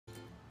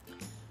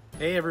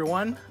Hey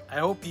everyone, I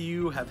hope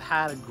you have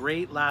had a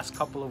great last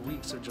couple of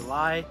weeks of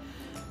July.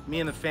 Me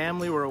and the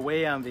family were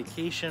away on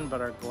vacation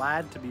but are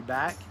glad to be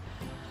back.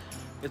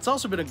 It's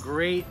also been a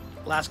great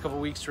last couple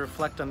of weeks to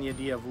reflect on the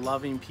idea of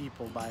loving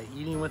people by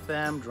eating with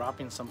them,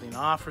 dropping something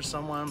off for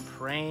someone,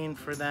 praying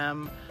for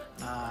them,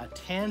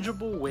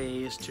 tangible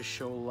ways to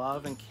show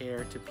love and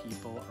care to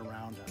people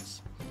around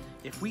us.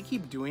 If we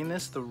keep doing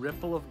this, the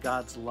ripple of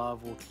God's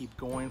love will keep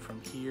going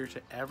from here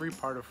to every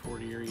part of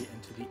Fort Erie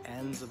and to the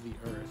ends of the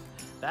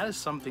earth. That is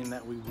something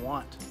that we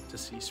want to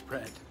see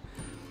spread.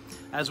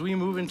 As we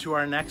move into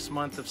our next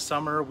month of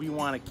summer, we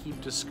want to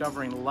keep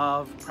discovering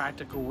love,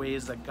 practical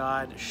ways that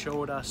God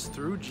showed us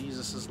through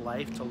Jesus'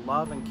 life to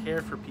love and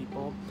care for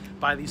people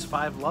by these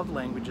 5 love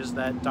languages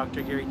that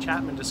Dr. Gary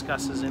Chapman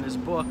discusses in his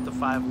book, The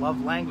 5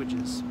 Love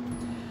Languages.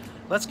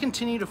 Let's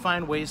continue to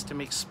find ways to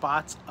make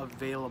spots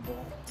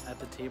available at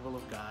the table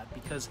of God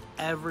because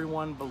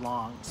everyone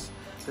belongs.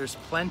 There's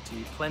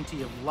plenty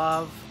of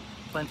love,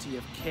 plenty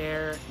of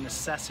care,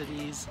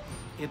 necessities.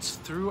 It's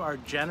through our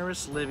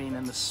generous living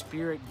and the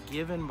Spirit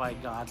given by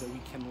God that we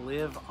can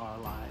live our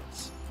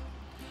lives.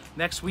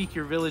 Next week,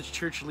 your Village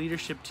Church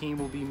leadership team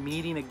will be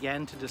meeting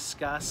again to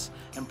discuss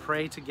and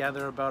pray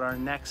together about our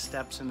next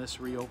steps in this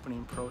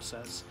reopening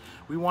process.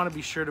 We want to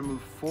be sure to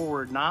move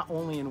forward not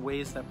only in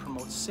ways that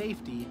promote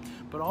safety,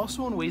 but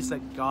also in ways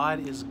that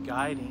God is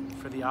guiding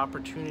for the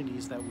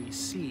opportunities that we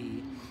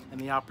see and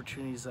the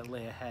opportunities that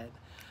lay ahead.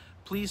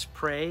 Please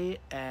pray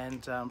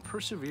and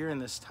persevere in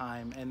this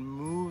time and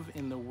move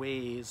in the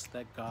ways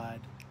that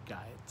God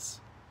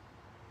guides.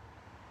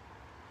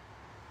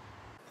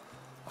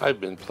 I've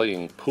been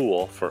playing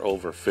pool for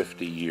over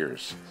 50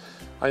 years.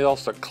 I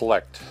also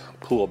collect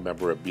pool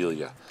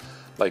memorabilia,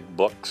 like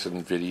books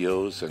and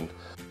videos and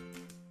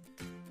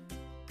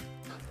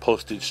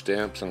postage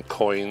stamps and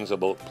coins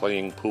about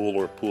playing pool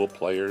or pool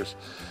players,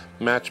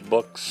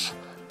 matchbooks,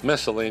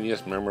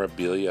 miscellaneous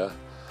memorabilia,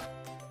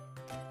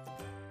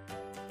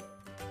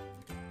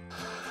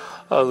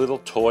 a little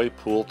toy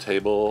pool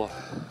table.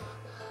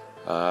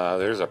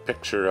 There's a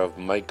picture of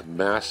Mike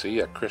Massey,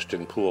 a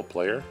Christian pool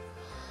player.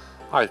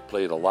 I've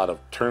played a lot of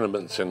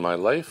tournaments in my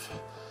life,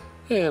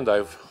 and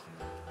I've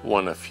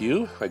won a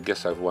few. I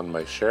guess I've won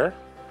my share.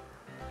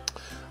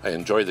 I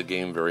enjoy the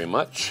game very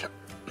much.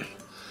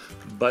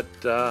 But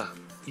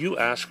you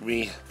ask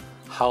me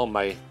how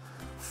my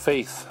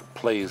faith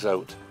plays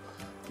out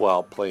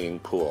while playing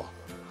pool.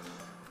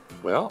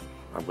 Well,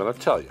 I'm going to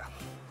tell you.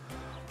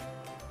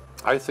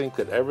 I think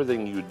that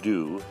everything you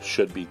do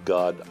should be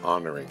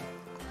God-honoring.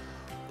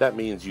 That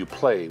means you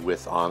play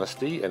with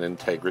honesty and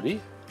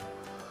integrity.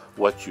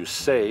 What you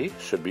say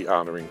should be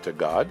honoring to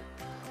God,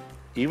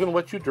 even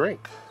what you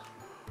drink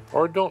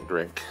or don't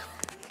drink.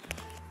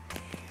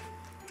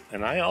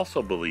 And I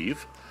also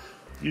believe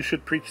you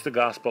should preach the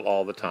gospel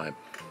all the time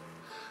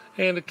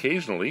and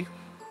occasionally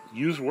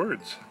use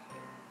words.